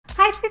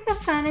Hi super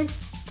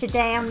funners!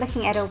 Today I'm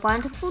looking at a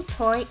wonderful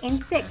toy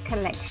insect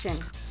collection.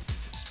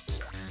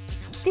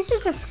 This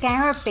is a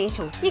scarab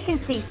beetle. You can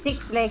see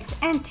 6 legs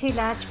and 2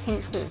 large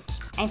pincers.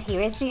 And here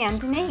is the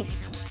underneath.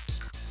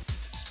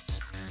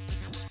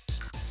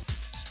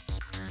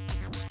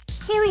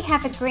 Here we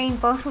have a green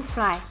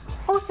bottlefly,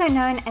 also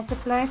known as a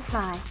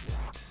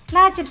blowfly.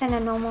 Larger than a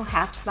normal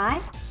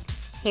housefly.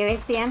 Here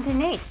is the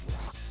underneath.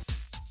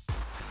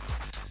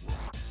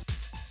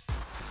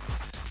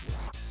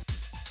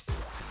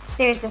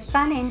 There is a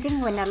fun ending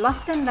when a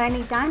lost and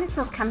lonely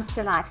dinosaur comes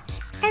to life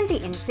and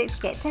the insects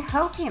get to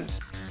help him.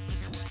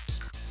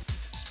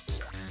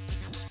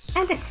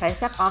 And a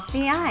close-up of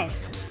the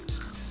eyes.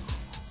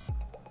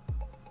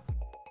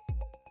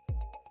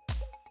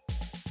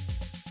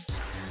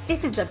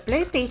 This is a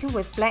blue beetle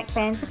with black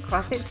bands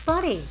across its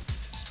body.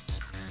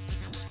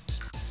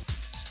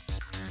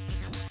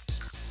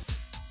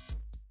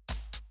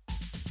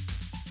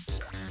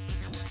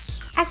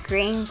 A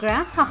green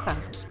grasshopper.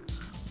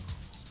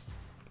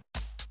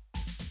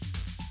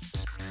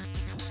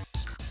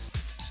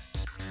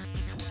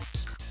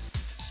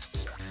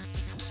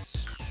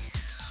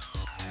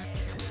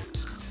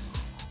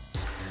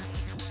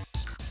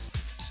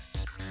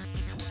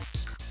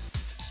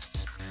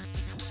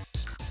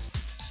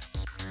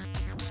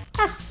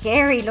 A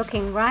scary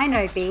looking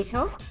rhino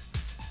beetle.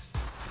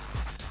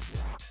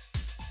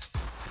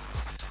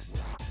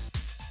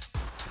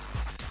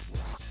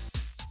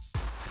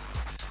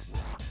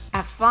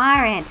 A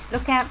fire ant,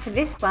 look out for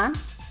this one.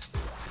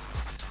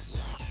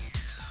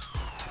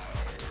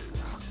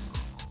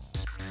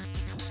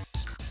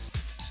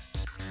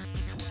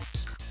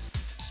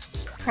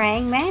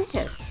 Praying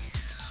mantis.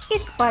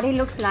 Its body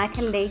looks like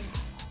a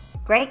leaf.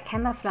 Great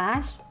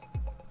camouflage.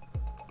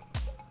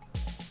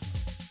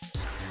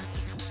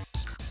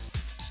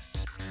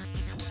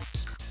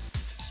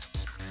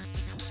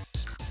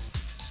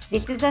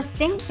 This is a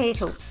stink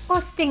beetle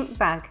or stink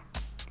bug.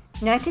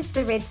 Notice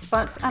the red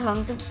spots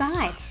along the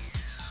side.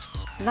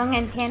 Long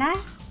antennae,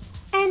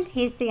 and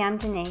here's the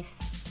underneath.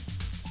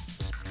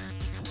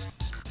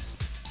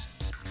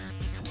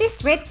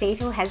 This red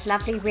beetle has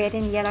lovely red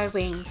and yellow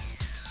wings.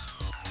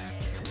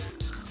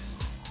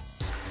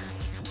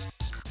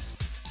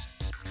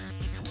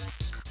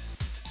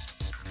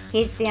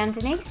 Here's the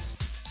underneath.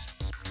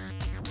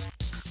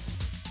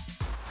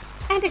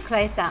 And a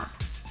close-up.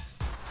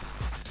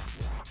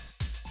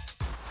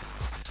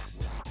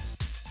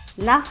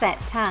 Love that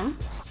tongue.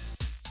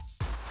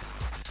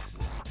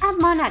 A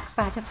monarch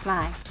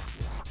butterfly.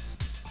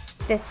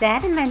 The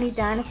sad and lonely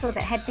dinosaur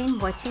that had been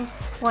watching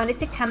wanted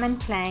to come and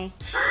play.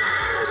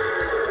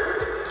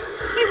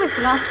 He was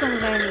lost and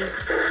lonely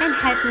and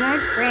had no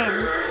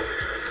friends.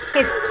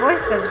 His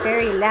voice was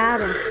very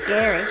loud and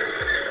scary,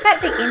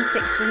 but the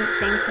insects didn't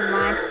seem to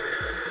mind.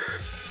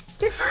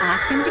 Just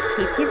asked him to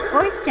keep his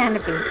voice down a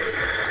bit.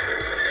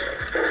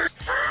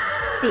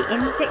 The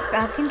insects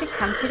asked him to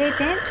come to their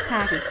dance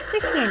party,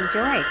 which he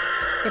enjoyed.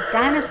 The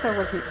dinosaur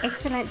was an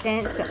excellent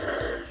dancer,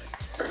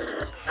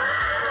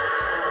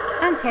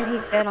 until he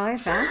fell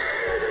over.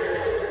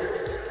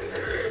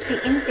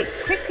 The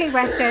insects quickly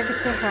rushed over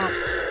to help.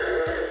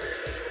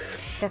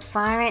 The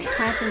fire ant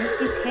tried to lift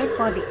his head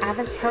while the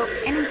others helped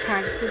and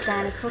encouraged the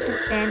dinosaur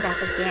to stand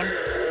up again.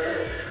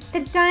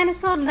 The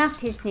dinosaur loved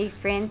his new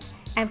friends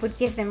and would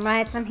give them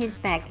rides on his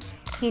back.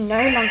 He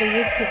no longer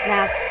used his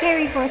loud,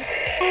 scary voice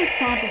and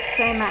sounded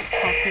so much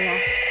happier.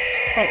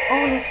 They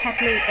all lived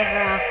happily ever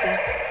after.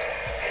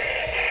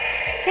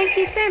 Thank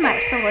you so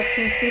much for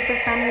watching Super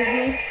Fun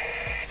Reviews.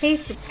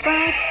 Please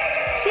subscribe,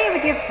 share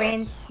with your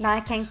friends,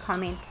 like and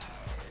comment.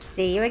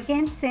 See you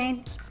again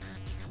soon.